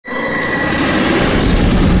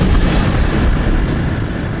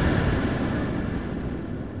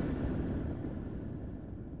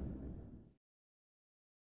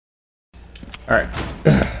Alright.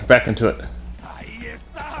 Back into it.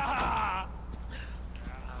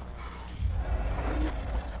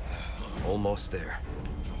 Almost there.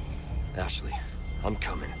 Ashley, I'm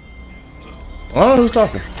coming. I don't know who's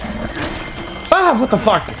talking. Ah, what the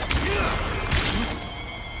fuck?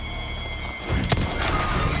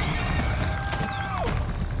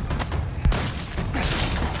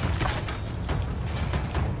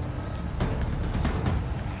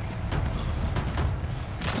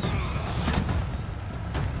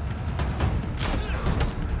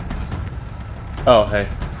 Oh, hey.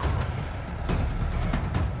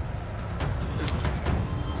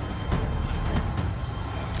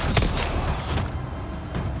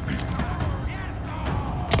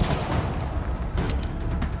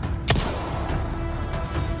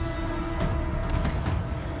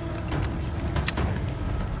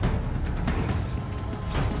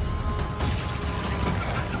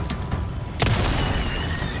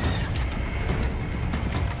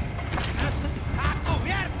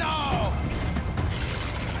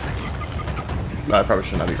 No, I probably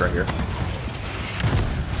should not be right here.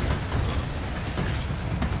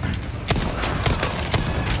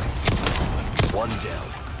 One down.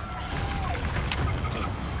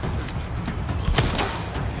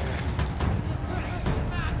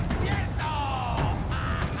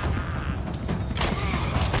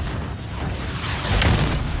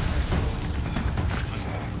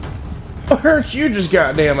 What hurts you just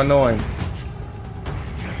goddamn annoying.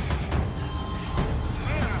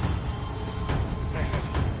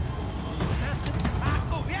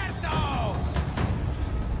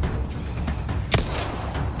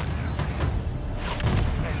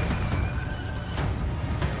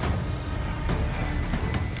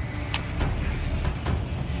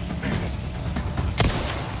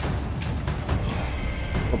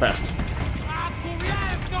 Go past.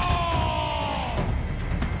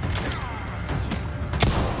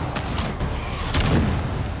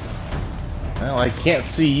 Well, I can't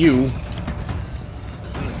see you.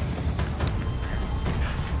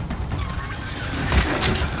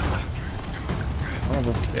 Oh,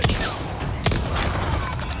 the bitch.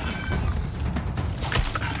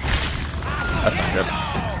 That's not good.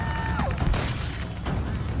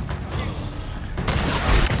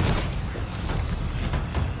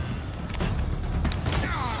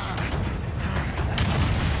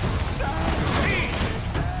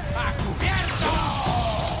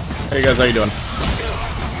 Hey guys, how you doing?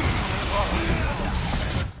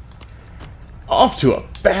 Off to a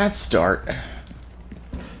bad start.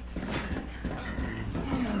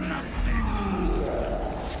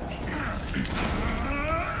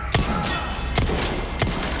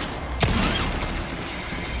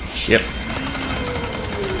 Shit.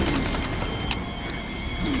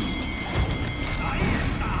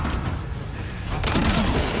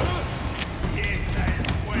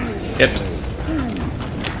 It.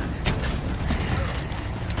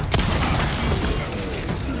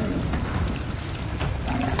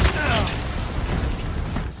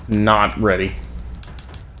 Not ready.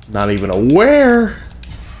 Not even aware.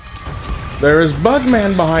 There is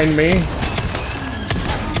Bugman behind me.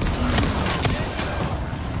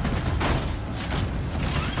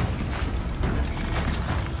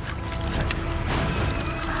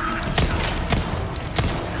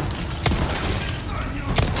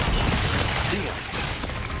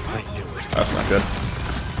 I knew it. That's not good.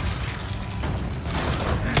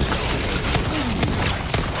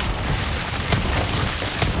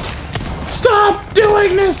 Stop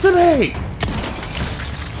doing this to me!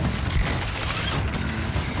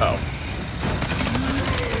 Oh.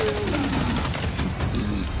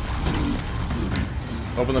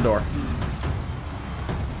 Open the door.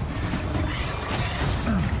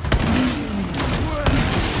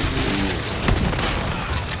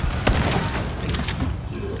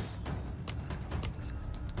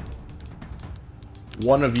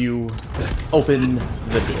 One of you open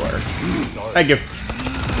the door. Sorry. Thank you.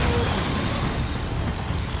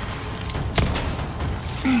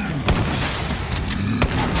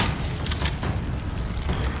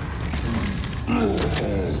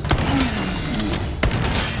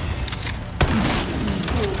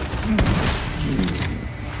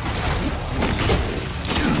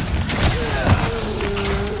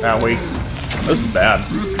 Owie. This is bad.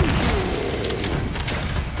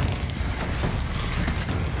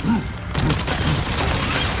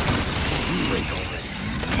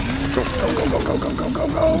 Go, go, go, go, go, go, go,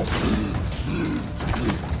 go.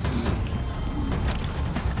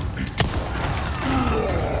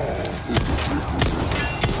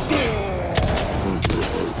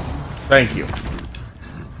 Thank you.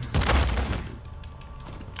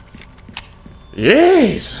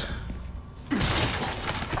 Jeez.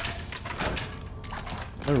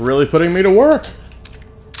 They're really putting me to work.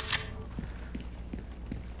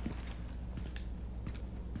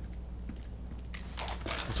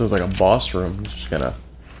 This is like a boss room. Just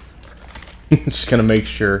gonna make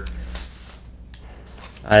sure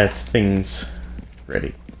I have things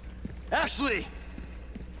ready. Ashley!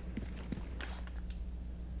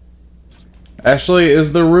 Ashley,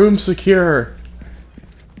 is the room secure?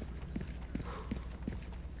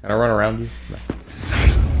 Can I run around you? No.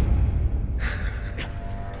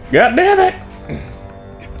 God damn it!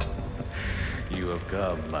 You have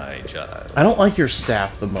come, my child. I don't like your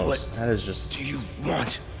staff the most. That is just... Do you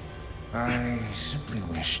want? I simply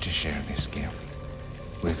wish to share this gift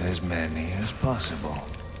with as many as possible.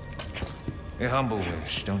 A humble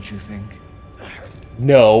wish, don't you think?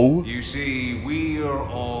 No. You see, we are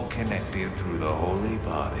all connected through the holy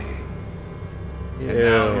body. And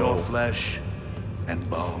now your flesh and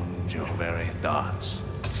bones, your very thoughts,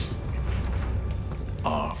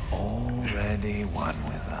 are already one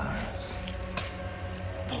with us.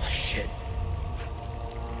 Bullshit.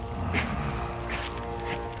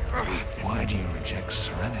 Why do you reject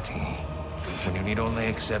serenity when you need only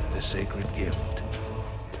accept the sacred gift?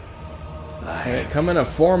 Can it come in a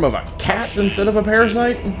form of a cat instead of a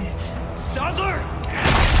parasite? Sadler!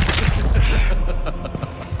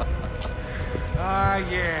 Ah,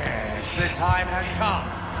 yes, the time has come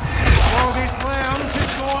for this lamb to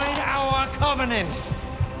join our covenant.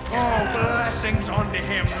 Oh, blessings unto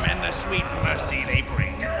him and the sweet mercy they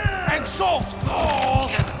bring. Exalt all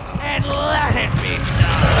and let it be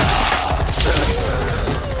so.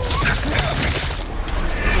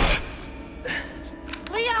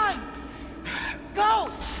 Leon! Go!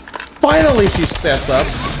 Finally, she steps up.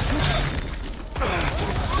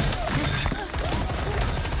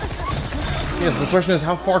 Yes, the question is,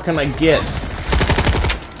 how far can I get?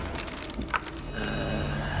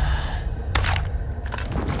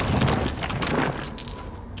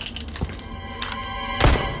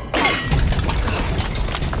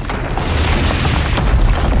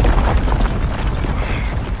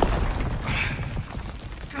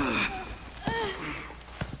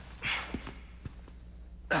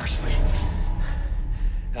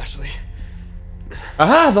 Ashley.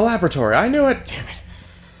 Aha, the laboratory. I knew it. Damn it.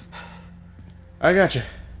 I got you.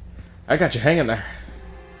 I got you. Hang in there.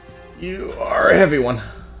 You are a heavy one.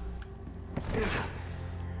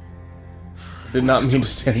 Did not mean to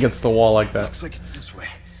stand against the wall like that. Looks like it's this way.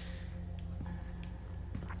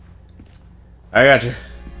 I got you.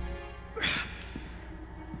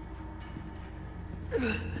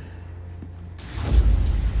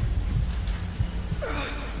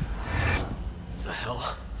 The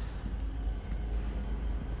hell?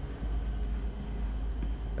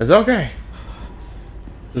 It's okay.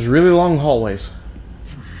 There's really long hallways.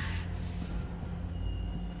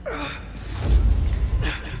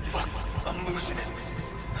 Fuck, I'm losing it.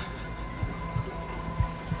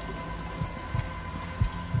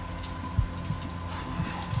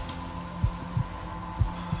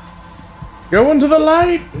 Go into the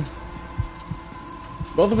light!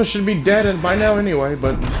 Both of us should be dead and by now anyway,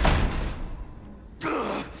 but...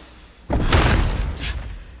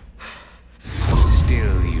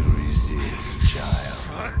 Still you resist,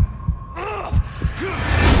 child.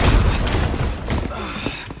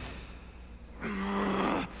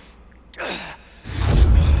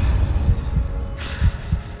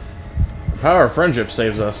 The power of friendship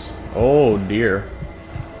saves us. Oh dear.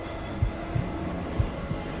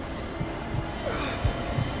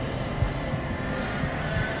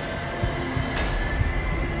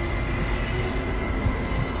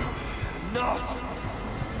 Enough!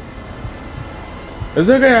 It's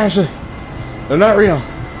okay, Ashley. They're not real.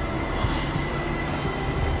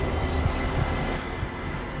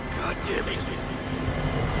 God damn it.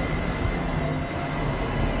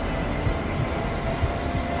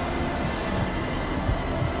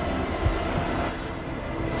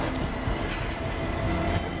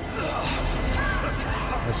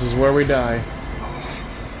 This is where we die.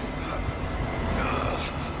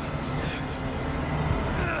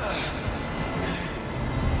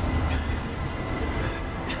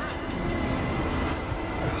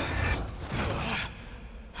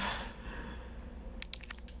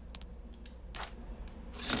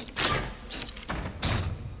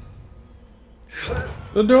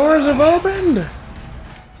 The doors have opened!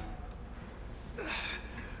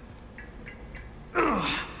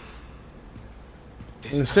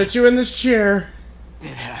 I'm gonna sit you in this chair, It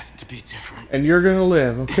has to be different. and you're gonna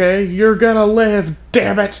live, okay? You're gonna live,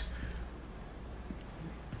 damn it!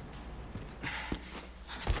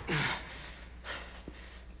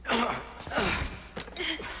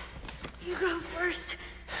 You go first.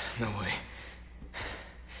 No way.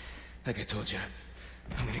 Like I told you,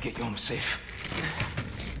 I'm gonna get you home safe.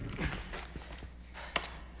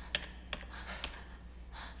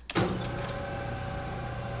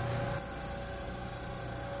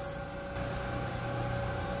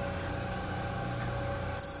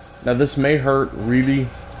 Now this may hurt really,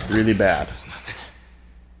 really bad. There's nothing.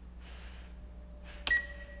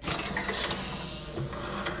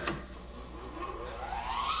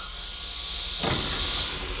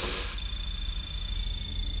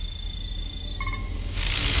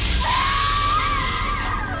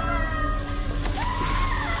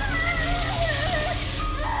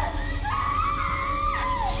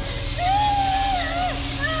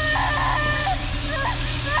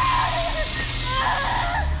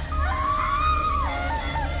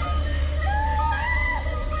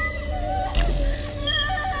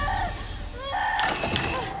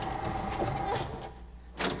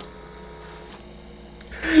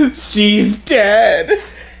 She's dead.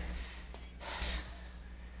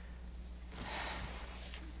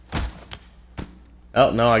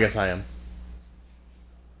 Oh, no, I guess I am.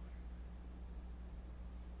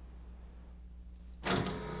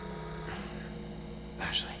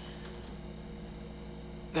 Ashley.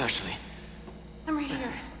 Ashley. I'm right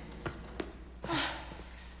here.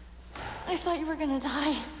 I thought you were gonna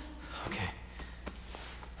die. Okay.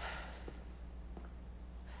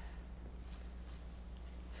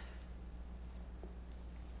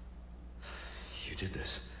 You did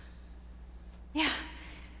this. Yeah.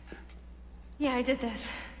 Yeah, I did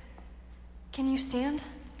this. Can you stand?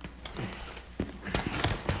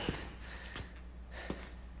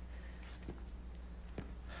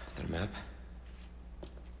 The map?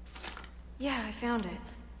 Yeah, I found it.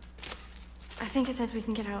 I think it says we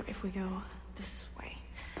can get out if we go this way.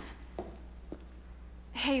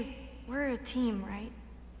 Hey, we're a team, right?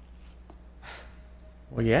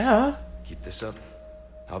 Well, yeah. Keep this up,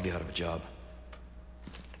 I'll be out of a job.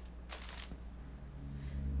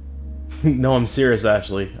 No, I'm serious,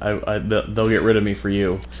 Ashley. They'll get rid of me for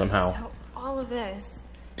you, somehow. So, all of this,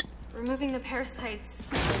 removing the parasites,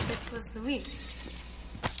 this was the week.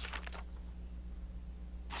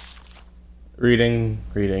 Reading.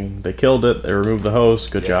 They killed it, they removed the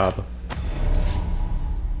host, good job.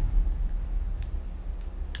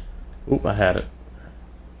 Oop, I had it.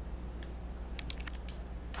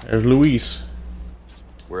 There's Luis.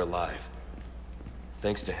 We're alive.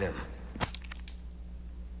 Thanks to him.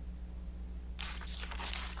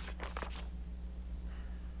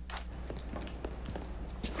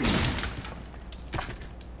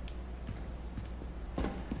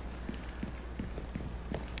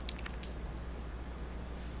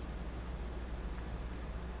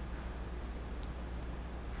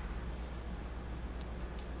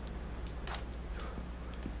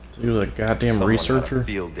 So you're the goddamn Someone researcher? had a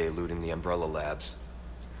field day looting the Umbrella Labs.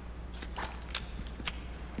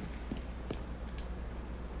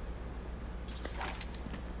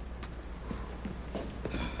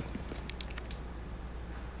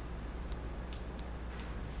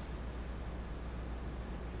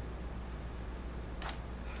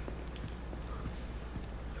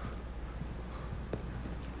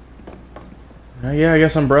 Yeah, I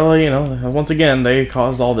guess Umbrella, you know, once again, they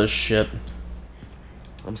caused all this shit.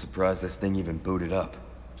 I'm surprised this thing even booted up.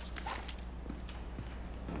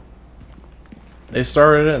 They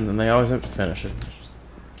started it, and then they always have to finish it.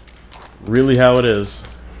 Really how it is.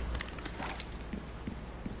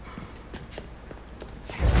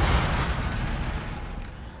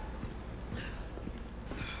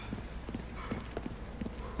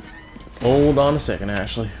 Hold on a second,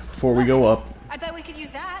 Ashley, before we go up. I bet we could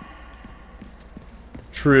use that.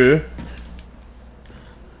 True.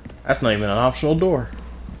 That's not even an optional door.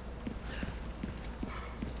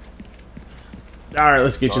 Alright,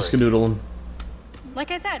 let's get you skadoodling.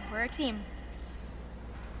 Like I said, we're a team.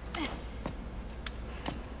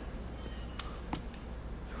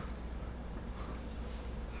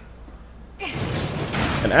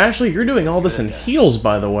 And Ashley, you're doing all this in heels,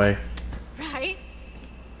 by the way. Right?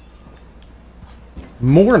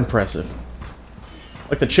 More impressive.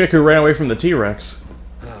 Like the chick who ran away from the T-Rex.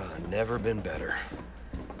 Never been better.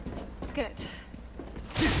 Good.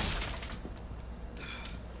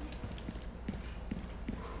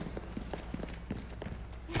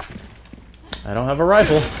 I don't have a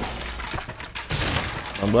rifle.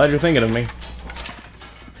 I'm glad you're thinking of me.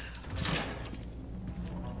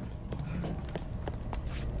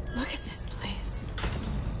 Look at this place.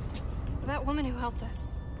 That woman who helped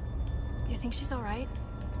us. You think she's alright?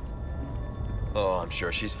 Oh, I'm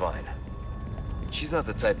sure she's fine. She's not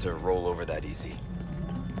the type to roll over that easy.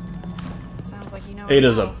 Sounds like you know.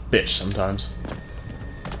 Ada's a bitch sometimes.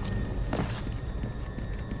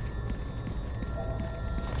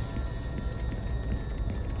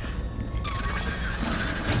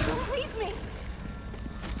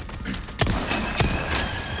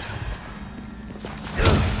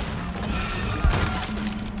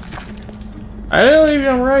 I didn't leave you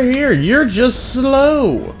right here. You're just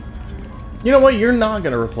slow. You know what? You're not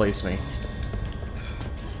gonna replace me.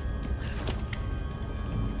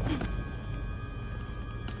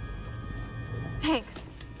 Thanks.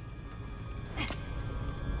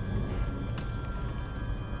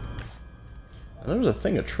 There was a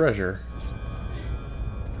thing of treasure.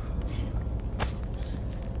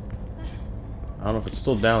 I don't know if it's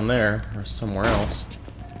still down there or somewhere else.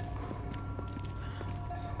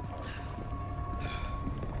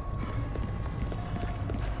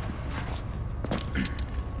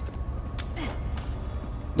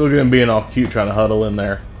 Look at him being all cute trying to huddle in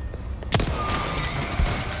there.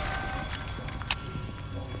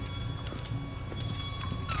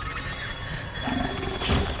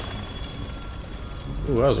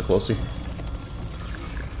 Ooh, that was a closey.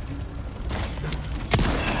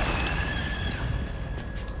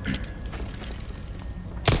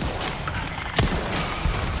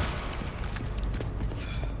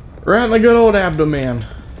 Right in the good old abdomen.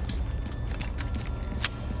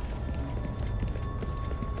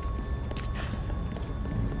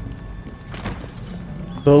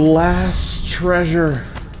 The last treasure.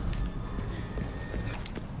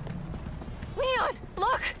 Leon,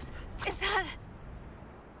 look! Is that...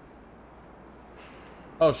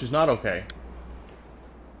 Oh, she's not okay.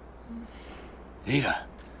 Ada.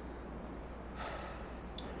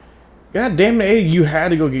 God damn it, Ada, you had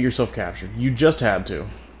to go get yourself captured. You just had to.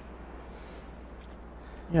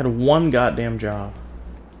 You had one goddamn job.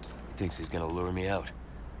 He thinks he's gonna lure me out.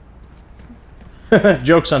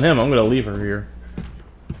 Joke's on him, I'm gonna leave her here.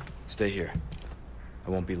 Stay here. I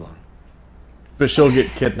won't be long. But she'll get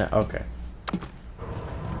kidnapped. Okay.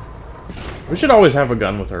 We should always have a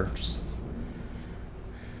gun with her. Just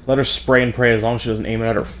let her spray and pray as long as she doesn't aim it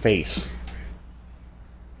at her face.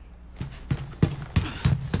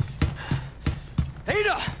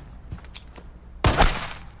 Ada!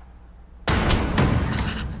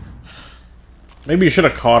 Maybe you should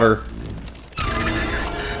have caught her.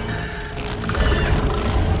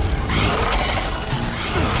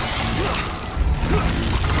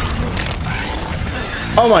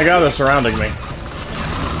 Oh my god, they're surrounding me.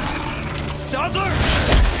 Sadler!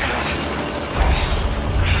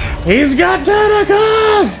 He's got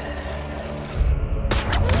tentacles!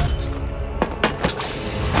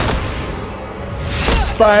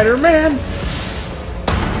 Spider-Man!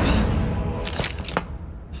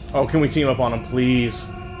 Oh, can we team up on him,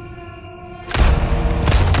 please?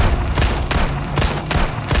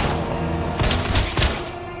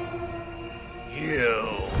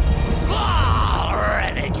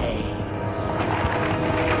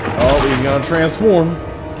 Oh, he's gonna transform.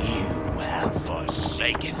 You have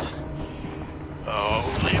forsaken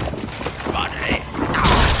only body.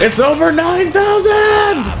 It's over 9,000!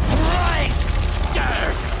 Right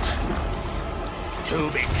gift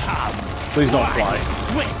to become Please don't fly.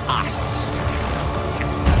 with us.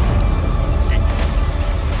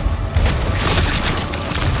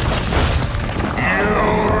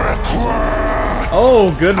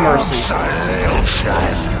 Oh, good mercy.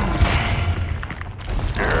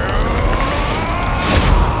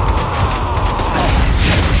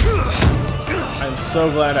 I'm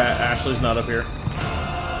so glad Ashley's not up here.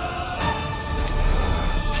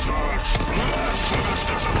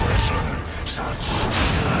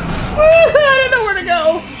 I didn't know where to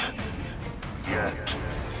go. Yet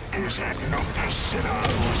is that not the sinner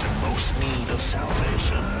who's in most need of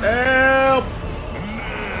salvation? Help!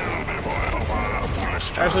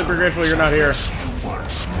 Ashley, we're grateful you're not here.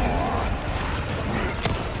 Once more.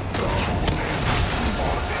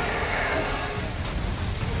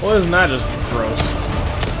 Well, isn't that just gross?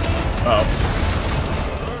 Oh.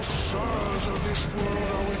 The sorrows of this world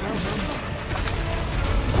are without them.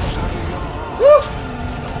 Woo!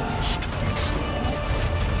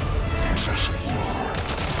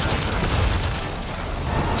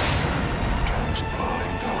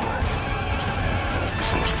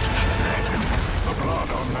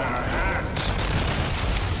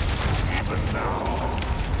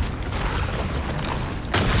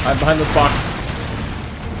 Hide behind this box.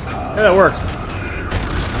 Hey, that worked.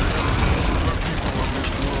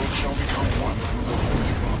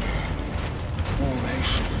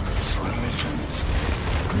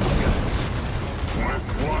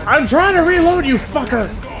 I'm trying to reload, you fucker!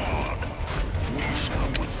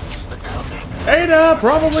 Ada,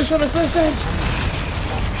 probably some assistance!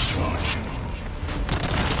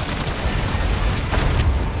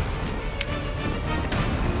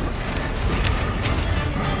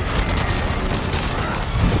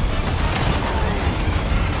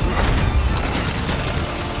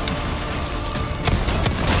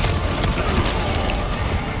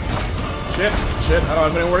 Shit. I don't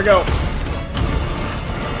have anywhere to go.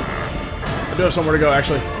 I do have somewhere to go,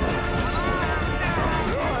 actually.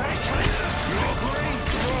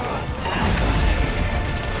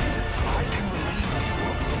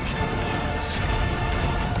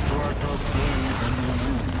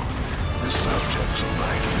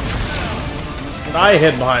 I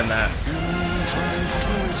hid behind that.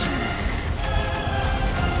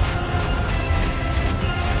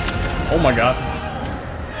 Oh my god.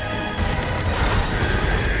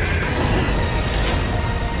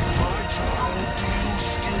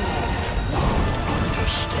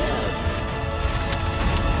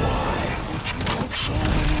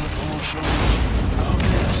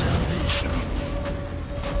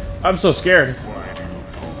 I'm so scared.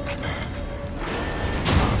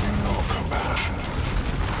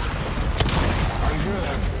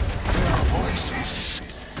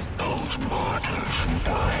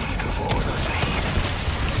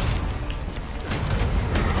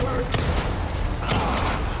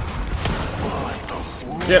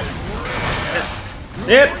 Yep.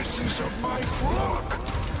 Yep.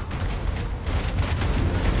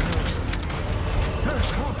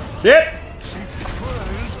 Yep.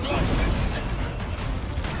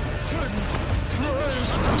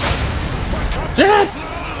 Yep.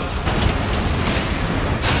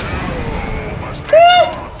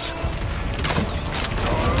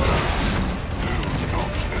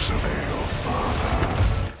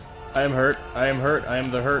 I am hurt. I am hurt. I am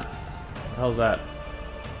the hurt. What the hell's that?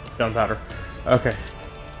 It's gunpowder. Okay.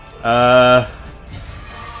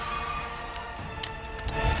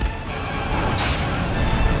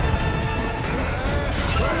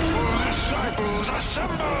 Disciples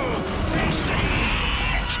assemble!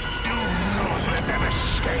 Do not let them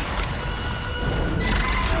escape!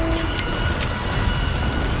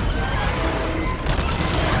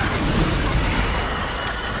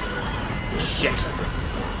 Shit.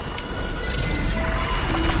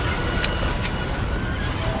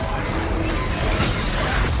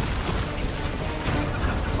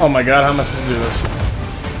 Oh my god, how am I supposed to do this?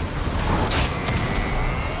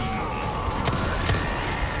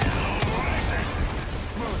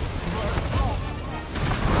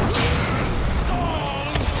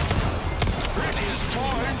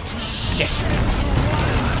 Shit.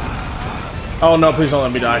 Oh no, please don't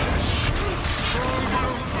let me die.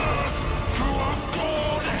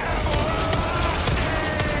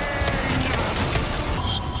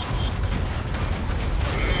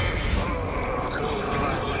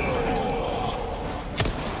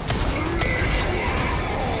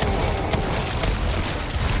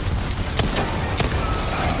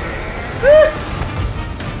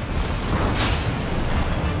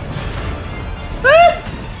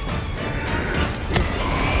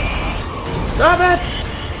 Stop it!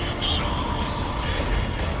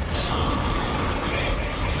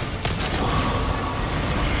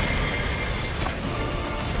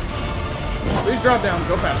 Please drop down,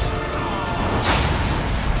 go faster.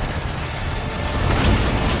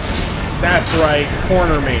 That's right,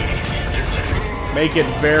 corner me. Make it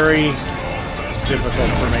very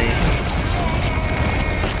difficult for me.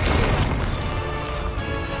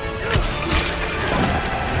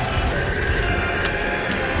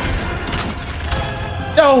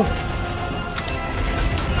 No!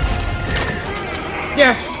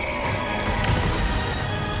 Yes!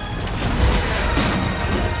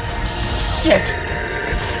 Shit!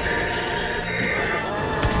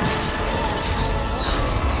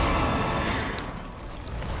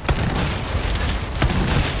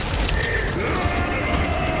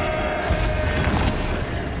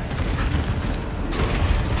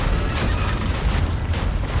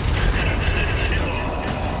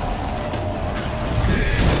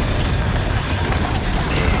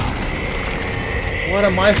 What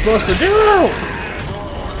am I supposed to do?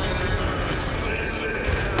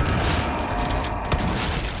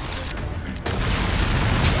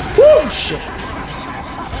 Woo, shit.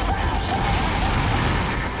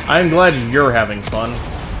 I'm glad you're having fun.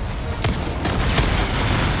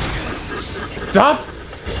 Stop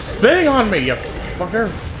spitting on me, you fucker.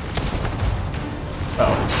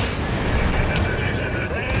 Oh.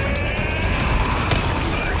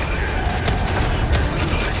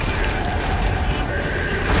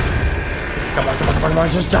 Come on, come on, come on, come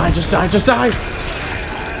on, just die, just die, just die!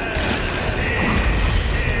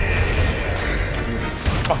 You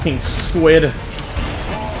fucking squid.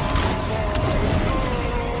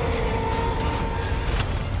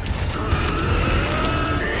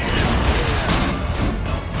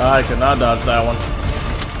 I could not dodge that one.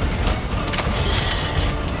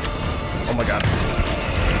 Oh my god.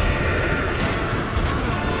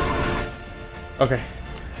 Okay.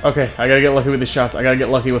 Okay, I gotta get lucky with these shots. I gotta get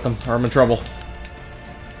lucky with them, or I'm in trouble.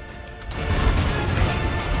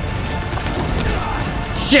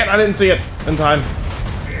 Shit, I didn't see it in time.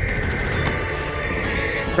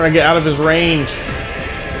 Trying to get out of his range.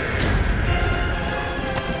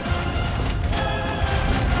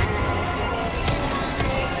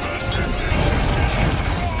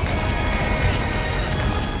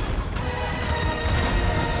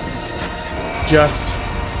 Just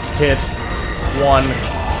hit one.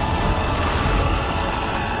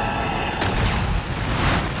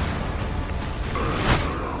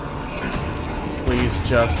 Please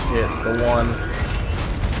just hit the one.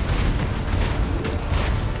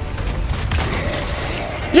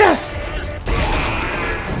 Yes!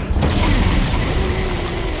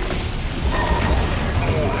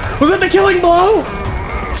 Was that the killing blow?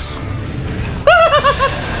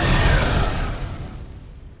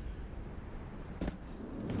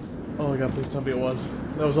 Oh my god, please tell me it was.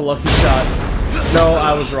 That was a lucky shot. No,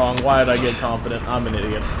 I was wrong. Why did I get confident? I'm an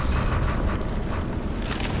idiot.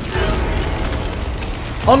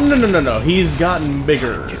 Oh, no, no, no, no. He's gotten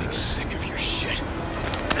bigger. I'm getting sick of your shit.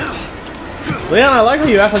 Leon, I like how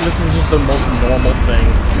you act like this is just the most normal thing.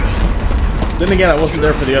 Then again, I wasn't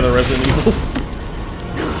there for the other Resident Evils.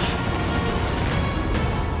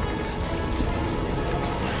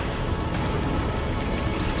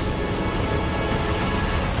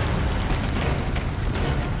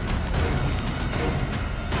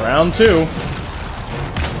 Round two.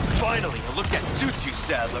 Finally, a look that suits you,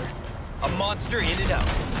 Sadler. A monster in and out.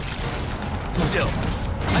 Still,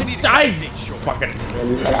 I need to take short. Fucking.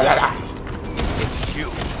 It's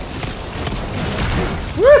you.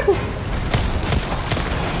 Woo!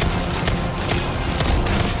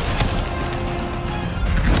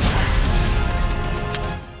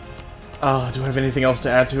 Do I have anything else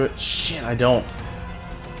to add to it? Shit, I don't.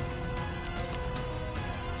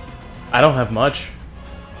 I don't have much.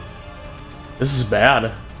 This is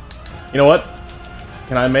bad. You know what?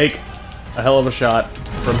 Can I make a hell of a shot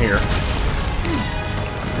from here?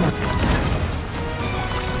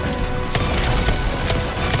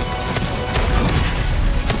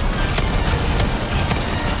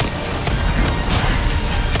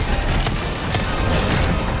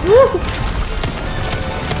 Woo!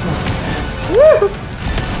 Woo!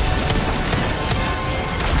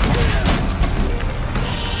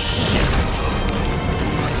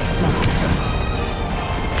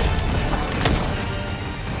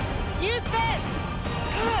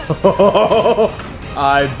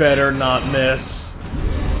 I better not miss.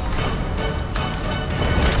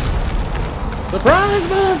 Surprise,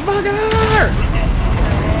 motherfucker!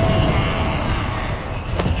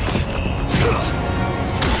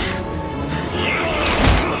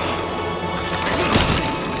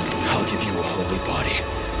 I'll give you a holy body.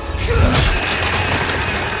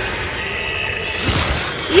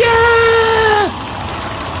 Yes!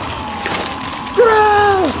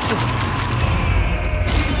 Gross!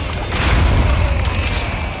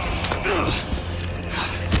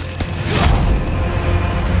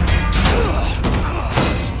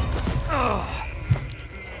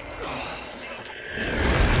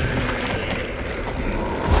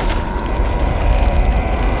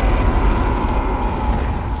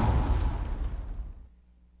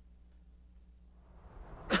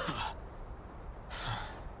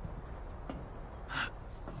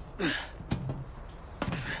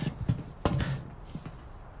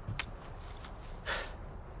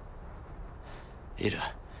 Ada,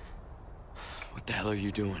 what the hell are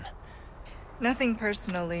you doing? Nothing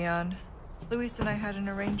personal, Leon. Luis and I had an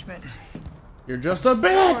arrangement. You're just a Don't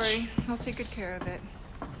bitch! worry, I'll take good care of it.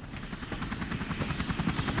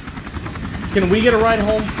 Can we get a ride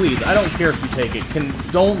home, please? I don't care if you take it.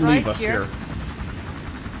 Don't leave Ride's us here.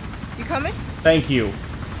 You coming? Thank you.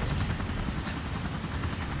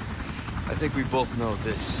 I think we both know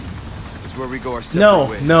this is where we go our separate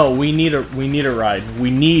ways. No, we need a ride.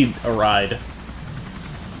 We need a ride.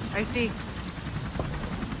 I see.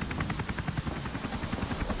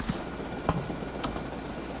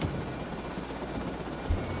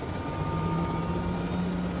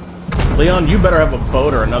 Leon, you better have a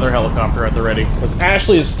boat or another helicopter at the ready, because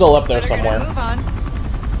Ashley is still up there Better somewhere. Move on.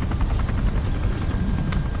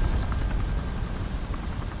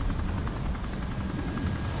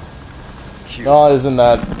 Cute. Oh, isn't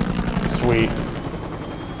that sweet?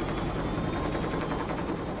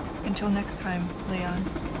 Until next time, Leon.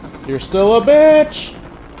 You're still a bitch!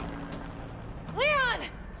 Leon!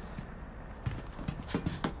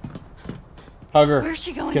 Hug her. Where's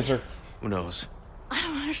she going? Kiss her. Who knows? I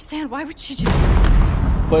don't understand. Why would she just...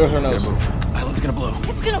 Play with her nose. Move. Island's gonna blow.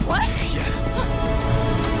 It's gonna what? Yeah.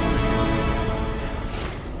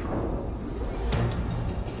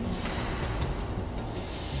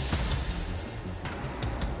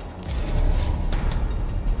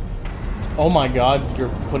 Oh my god, you're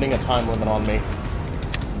putting a time limit on me.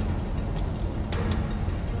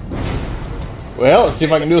 Well, let's see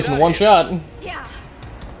if I can do this in one shot. Yeah.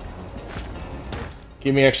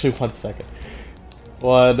 Give me actually 1 second.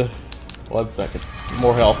 1 second.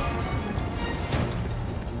 More health.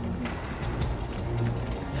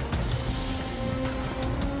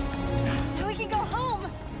 Now we can go home.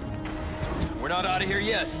 We're not out of here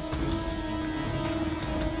yet.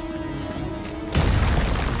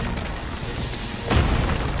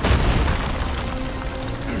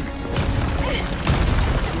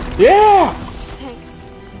 Yeah! Thanks.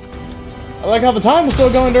 I like how the time was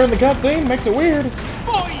still going during the cutscene. Makes it weird.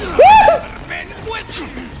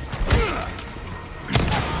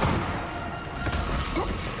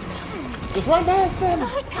 Just run past them. They're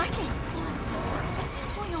not attacking. What's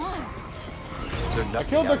going on? I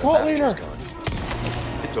killed their cult leader.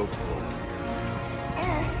 It's over.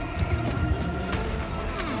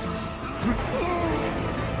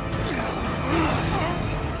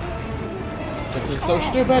 This is so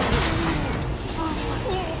stupid.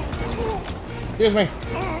 Excuse me.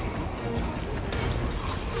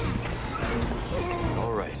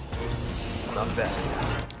 All right. Not bad.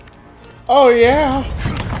 Oh yeah.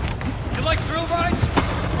 You like thrill rides?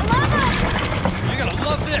 I love it. You're gonna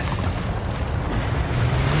love this.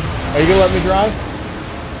 Are you gonna let me drive?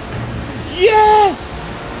 Yes!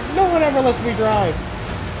 No one ever lets me drive.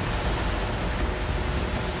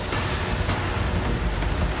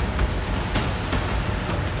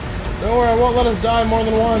 Don't worry, I won't let us die more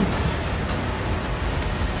than once.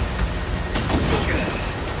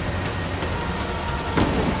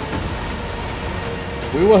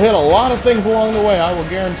 We will hit a lot of things along the way, I will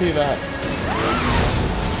guarantee that.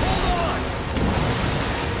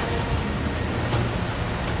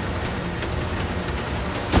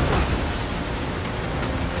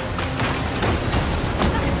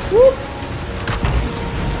 Whoop.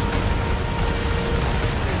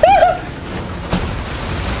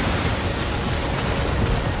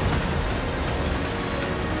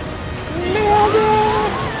 Nailed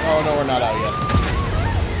it! Oh no, we're not out yet.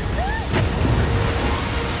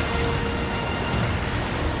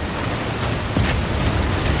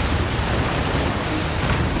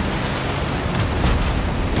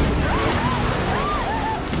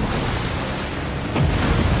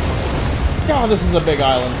 God, this is a big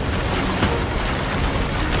island.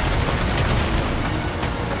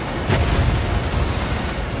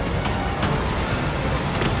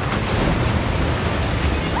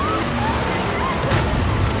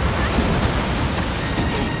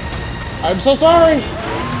 I'm so sorry!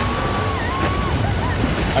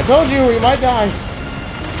 I told you we might die.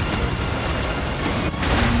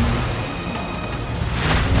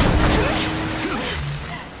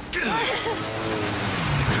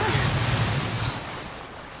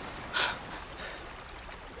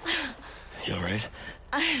 You alright?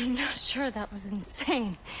 I'm not sure, that was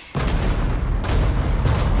insane.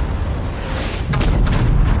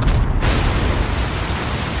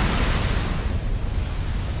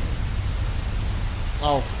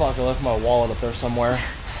 Oh fuck, I left my wallet up there somewhere.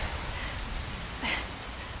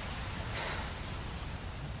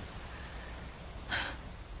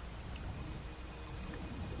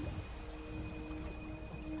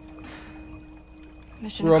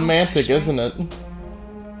 Mission Romantic, accomplished, isn't it?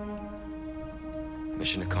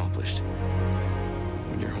 Mission accomplished.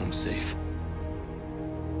 When you're home safe.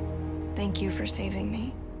 Thank you for saving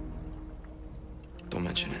me. Don't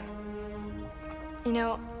mention it. You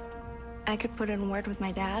know, I could put in a word with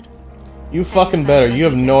my dad. You fucking better. You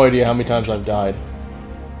have no idea how many times I've died.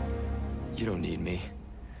 You don't need me.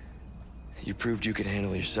 You proved you could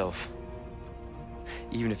handle yourself.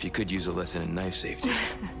 Even if you could use a lesson in knife safety.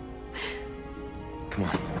 Come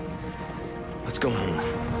on. Let's go home.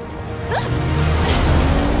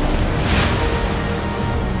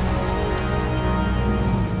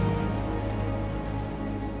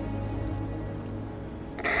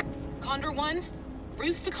 Condor 1?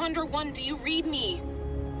 Bruce to Condor 1, do you read me?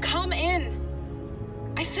 Come in.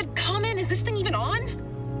 I said come in. Is this thing even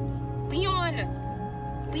on?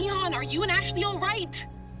 Leon! Leon, are you and Ashley all right?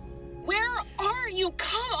 Where are you?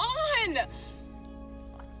 Come on!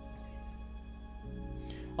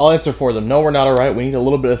 I'll answer for them. No, we're not alright. We need a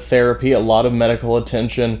little bit of therapy, a lot of medical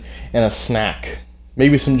attention, and a snack.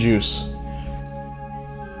 Maybe some juice.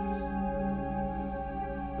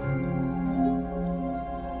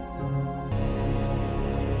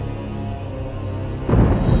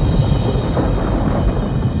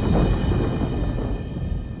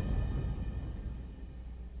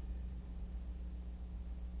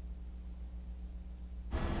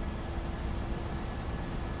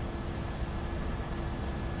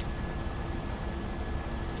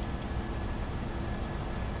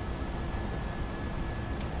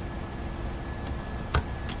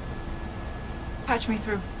 Patch me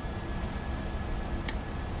through.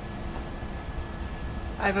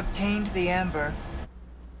 I've obtained the amber.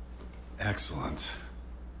 Excellent.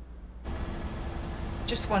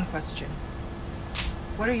 Just one question.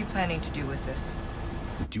 What are you planning to do with this?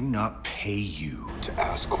 We do not pay you to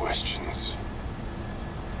ask questions.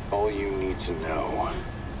 All you need to know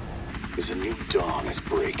is a new dawn is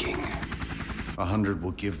breaking. 100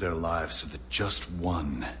 will give their lives so that just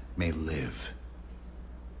one may live.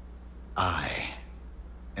 I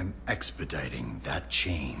am expediting that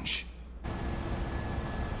change.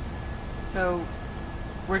 So,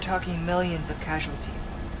 we're talking millions of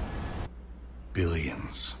casualties.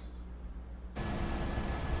 Billions.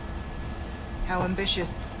 How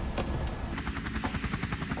ambitious.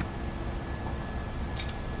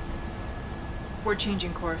 We're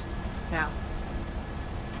changing course, now.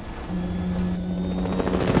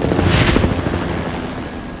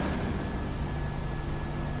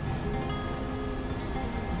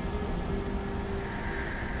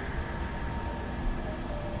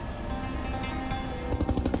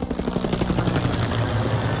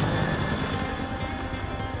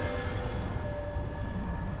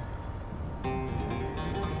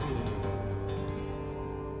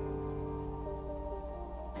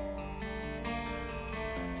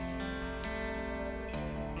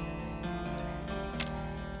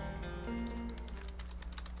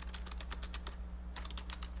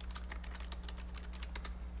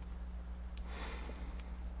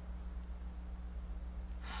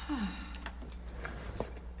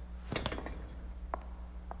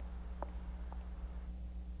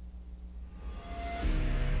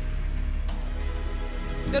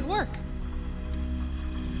 Good work.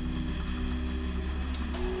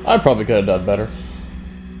 I probably could have done better,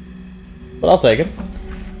 but I'll take it.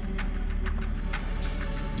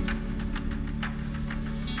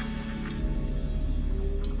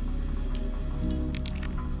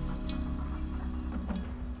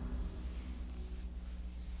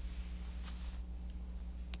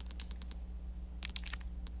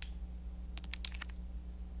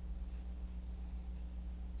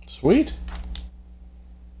 Sweet.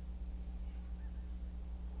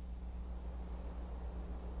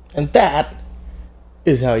 And that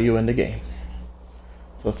is how you end a game.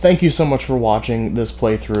 So thank you so much for watching this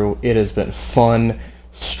playthrough. It has been fun,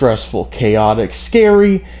 stressful, chaotic,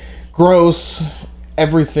 scary, gross,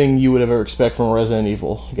 everything you would ever expect from a Resident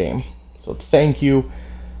Evil game. So thank you.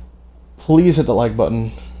 Please hit the like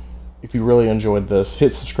button if you really enjoyed this.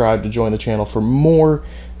 Hit subscribe to join the channel for more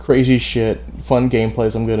crazy shit, fun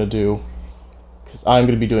gameplays I'm going to do. Because I'm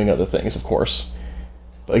going to be doing other things, of course.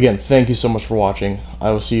 But again, thank you so much for watching.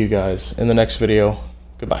 I will see you guys in the next video.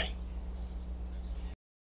 Goodbye.